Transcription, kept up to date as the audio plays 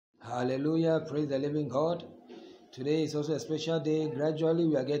Hallelujah. Praise the living God. Today is also a special day. Gradually,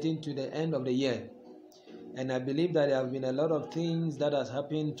 we are getting to the end of the year. And I believe that there have been a lot of things that has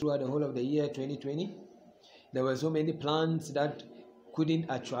happened throughout the whole of the year 2020. There were so many plans that couldn't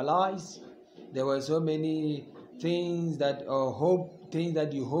actualize. There were so many things that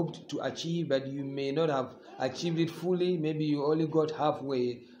you hoped to achieve, but you may not have achieved it fully. Maybe you only got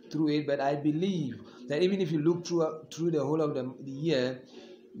halfway through it. But I believe that even if you look through the whole of the year,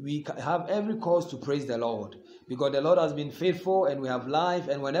 we have every cause to praise the Lord, because the Lord has been faithful and we have life,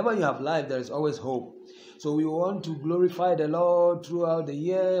 and whenever you have life, there is always hope. So we want to glorify the Lord throughout the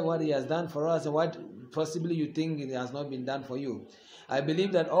year, what He has done for us and what possibly you think it has not been done for you. I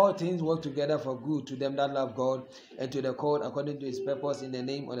believe that all things work together for good to them that love God and to the called according to His purpose, in the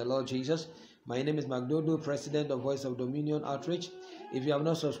name of the Lord Jesus. My name is Magdodo, President of Voice of Dominion Outreach. If you have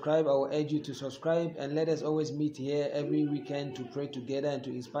not subscribed, I will urge you to subscribe, and let us always meet here every weekend to pray together and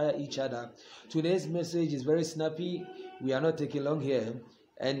to inspire each other. Today's message is very snappy. We are not taking long here.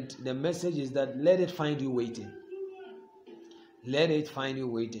 And the message is that let it find you waiting. Let it find you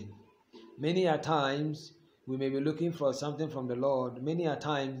waiting. Many a times, we may be looking for something from the Lord. Many a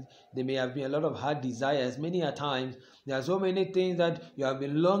times, there may have been a lot of hard desires. Many a times, there are so many things that you have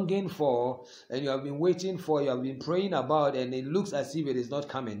been longing for and you have been waiting for, you have been praying about, and it looks as if it is not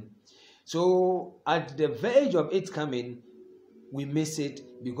coming. So, at the verge of it coming, we miss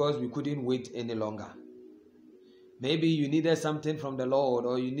it because we couldn't wait any longer. Maybe you needed something from the Lord,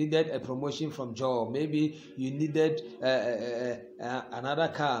 or you needed a promotion from job. Maybe you needed another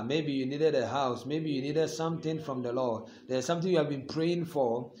car. Maybe you needed a house. Maybe you needed something from the Lord. There's something you have been praying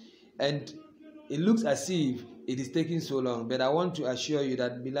for, and it looks as if it is taking so long. But I want to assure you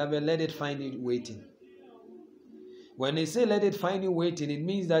that, beloved, let it find you waiting. When they say let it find you waiting, it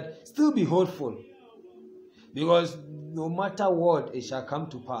means that still be hopeful. Because no matter what, it shall come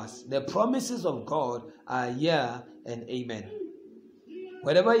to pass. The promises of God are yeah and amen.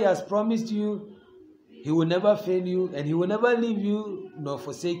 Whatever He has promised you, He will never fail you, and He will never leave you nor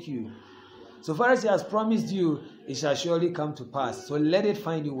forsake you. So far as He has promised you, it shall surely come to pass. So let it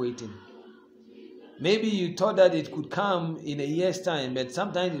find you waiting. Maybe you thought that it could come in a year's time, but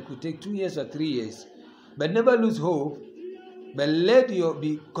sometimes it could take 2 years or 3 years. But never lose hope. But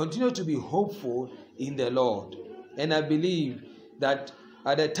continue to be hopeful in the Lord. And I believe that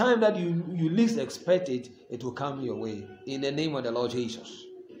at the time that you least expect it, it will come your way. In the name of the Lord Jesus.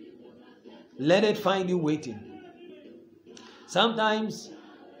 Let it find you waiting. Sometimes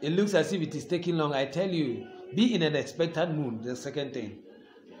it looks as if it is taking long. I tell you, be in an expectant mood. The second thing.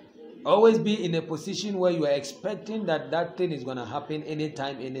 Always be in a position where you are expecting that thing is going to happen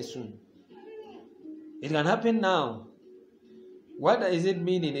anytime, any soon. It can happen now. What is it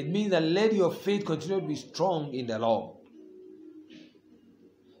meaning? It means that let your faith continue to be strong in the Lord.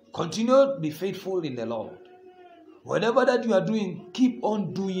 Continue to be faithful in the Lord. Whatever that you are doing, keep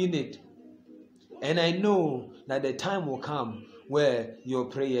on doing it. And I know that the time will come where your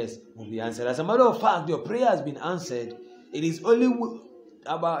prayers will be answered. As a matter of fact, your prayer has been answered. It is only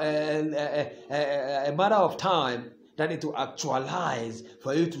about a matter of time that it will actualize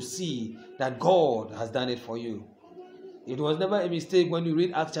for you to see that God has done it for you. It was never a mistake when you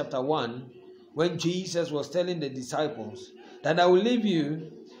read Acts chapter 1, when Jesus was telling the disciples that I will leave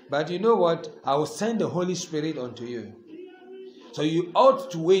you, but you know what? I will send the Holy Spirit unto you. So you ought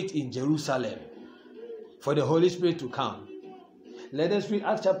to wait in Jerusalem for the Holy Spirit to come. Let us read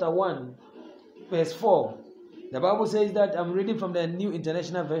Acts chapter 1, verse 4. The Bible says that, I'm reading from the New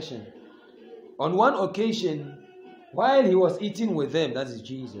International Version. On one occasion, while He was eating with them, that is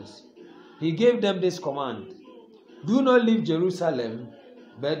Jesus, He gave them this command. Do not leave Jerusalem,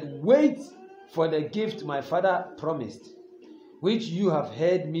 but wait for the gift my Father promised, which you have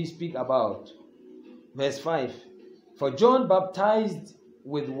heard me speak about. Verse 5. For John baptized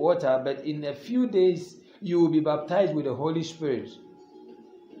with water, but in a few days you will be baptized with the Holy Spirit.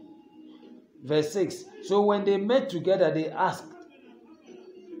 Verse 6. So when they met together, they asked,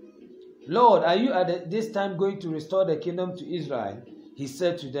 Lord, are you at this time going to restore the kingdom to Israel? He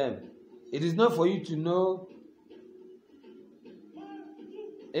said to them, It is not for you to know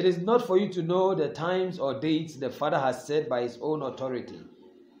the times or dates the Father has set by His own authority.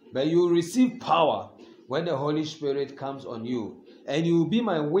 But you will receive power when the Holy Spirit comes on you. And you will be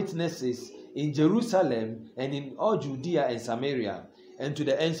my witnesses in Jerusalem and in all Judea and Samaria and to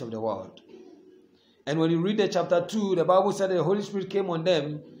the ends of the world. And when you read the chapter 2, the Bible said that the Holy Spirit came on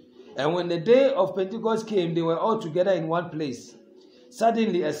them. And when the day of Pentecost came, they were all together in one place.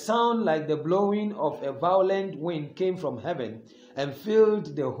 Suddenly, a sound like the blowing of a violent wind came from heaven and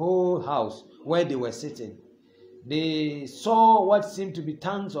filled the whole house where they were sitting. they saw what seemed to be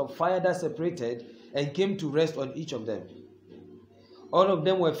tongues of fire that separated and came to rest on each of them. All of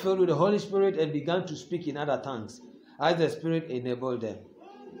them were filled with the Holy Spirit and began to speak in other tongues as the Spirit enabled them.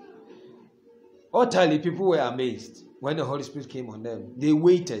 Utterly, people were amazed when the Holy Spirit came on them. They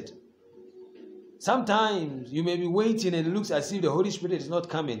waited. Sometimes you may be waiting and it looks as if the Holy Spirit is not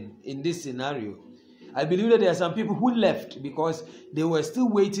coming in this scenario. I believe that there are some people who left because they were still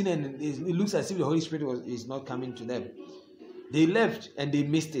waiting and it looks as if the Holy Spirit is not coming to them. They left and they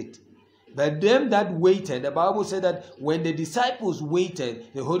missed it. But them that waited, the Bible said that when the disciples waited,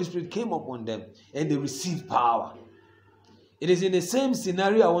 the Holy Spirit came upon them and they received power. It is in the same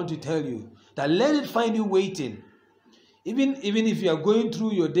scenario I want to tell you that let it find you waiting. Even if you are going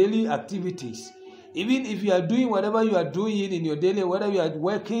through your daily activities, even if you are doing whatever you are doing in your daily, whether you are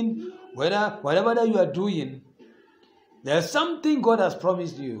working, whatever that you are doing, there's something God has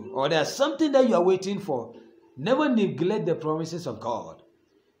promised you, or there's something that you are waiting for. Never neglect the promises of God,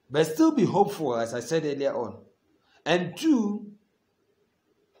 but still be hopeful, as I said earlier on. And two,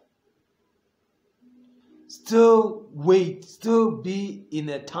 still wait, still be in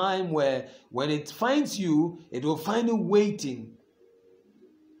a time where when it finds you, it will find you waiting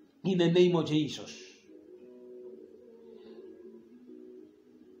in the name of Jesus.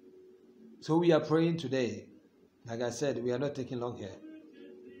 So we are praying today. Like I said, we are not taking long here.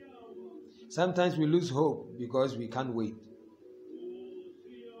 Sometimes we lose hope because we can't wait.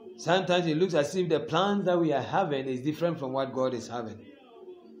 Sometimes it looks as if the plans that we are having is different from what God is having.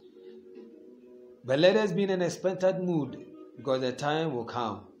 But let us be in an expectant mood because the time will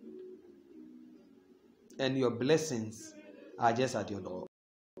come and your blessings are just at your door.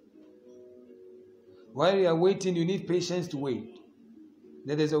 While you are waiting, you need patience to wait.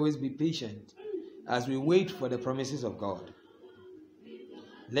 Let us always be patient as we wait for the promises of God.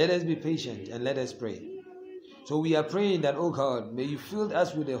 Let us be patient and let us pray. So we are praying that, oh God, may you fill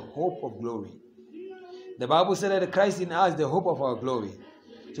us with the hope of glory. The Bible said that Christ in us, the hope of our glory.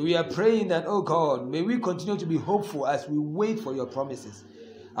 So we are praying that, oh God, may we continue to be hopeful as we wait for your promises.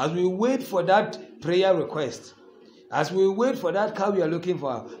 As we wait for that prayer request. As we wait for that car we are looking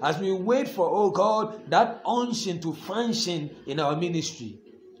for. As we wait for, oh God, that unction to function in our ministry.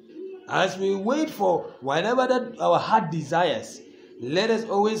 As we wait for whatever that our heart desires. Let us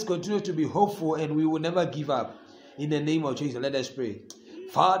always continue to be hopeful and we will never give up. In the name of Jesus, let us pray.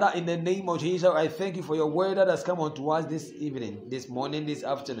 Father, in the name of Jesus, I thank you for your word that has come unto us this evening, this morning, this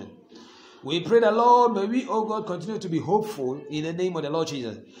afternoon. We pray that, Lord, may we, oh God, continue to be hopeful in the name of the Lord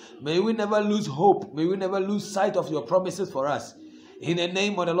Jesus. May we never lose hope. May we never lose sight of your promises for us. In the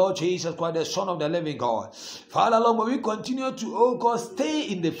name of the Lord Jesus Christ, the Son of the living God. Father, Lord, may we continue to, oh God, stay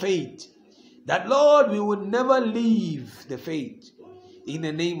in the faith. That, Lord, we will never leave the faith. In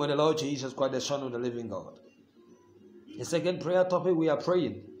the name of the Lord Jesus Christ, the Son of the living God. The second prayer topic we are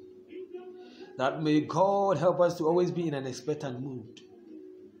praying. That may God help us to always be in an expectant mood.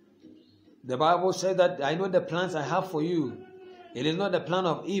 The Bible said that I know the plans I have for you. It is not the plan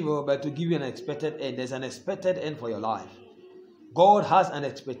of evil, but to give you an expected end. There's an expected end for your life. God has an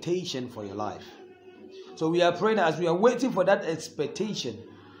expectation for your life. So we are praying as we are waiting for that expectation,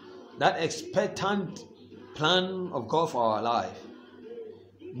 that expectant plan of God for our life.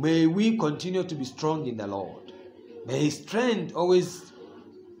 May we continue to be strong in the Lord. May His strength always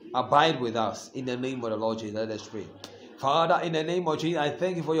abide with us in the name of the Lord Jesus. Let us pray. Father, in the name of Jesus, I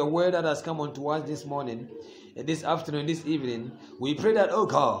thank you for your word that has come unto us this morning, this afternoon, this evening. We pray that, oh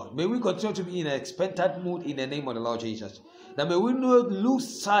God, may we continue to be in an expectant mood in the name of the Lord Jesus. That may we not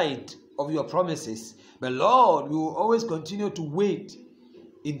lose sight of your promises. But Lord, we will always continue to wait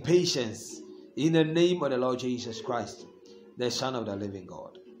in patience in the name of the Lord Jesus Christ, the Son of the living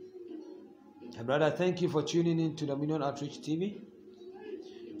God. And brother, thank you for tuning in to Dominion Outreach TV.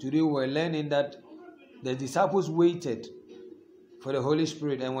 Today we're learning that the disciples waited for the Holy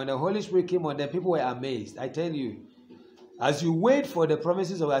Spirit. And when the Holy Spirit came on them, people were amazed. I tell you, as you wait for the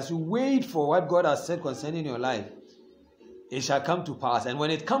promises of, as you wait for what God has said concerning your life, it shall come to pass. And when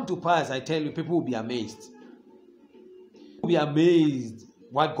it comes to pass, I tell you, people will be amazed. Will be amazed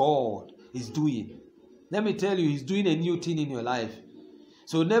what God is doing. Let me tell you, He's doing a new thing in your life.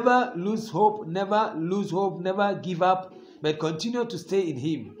 So never lose hope, never give up, but continue to stay in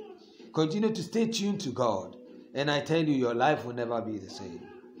Him. Continue to stay tuned to God. And I tell you, your life will never be the same.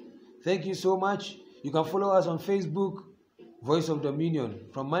 Thank you so much. You can follow us on Facebook, Voice of Dominion.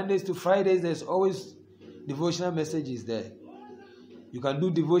 From Mondays to Fridays, there's always devotional messages there. You can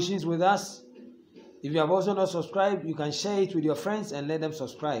do devotions with us. If you have also not subscribed, you can share it with your friends and let them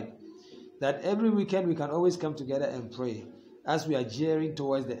subscribe. That every weekend we can always come together and pray as we are gearing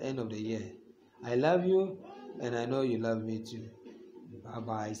towards the end of the year. I love you and I know you love me too. Bye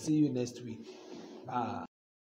bye. See you next week. Bye.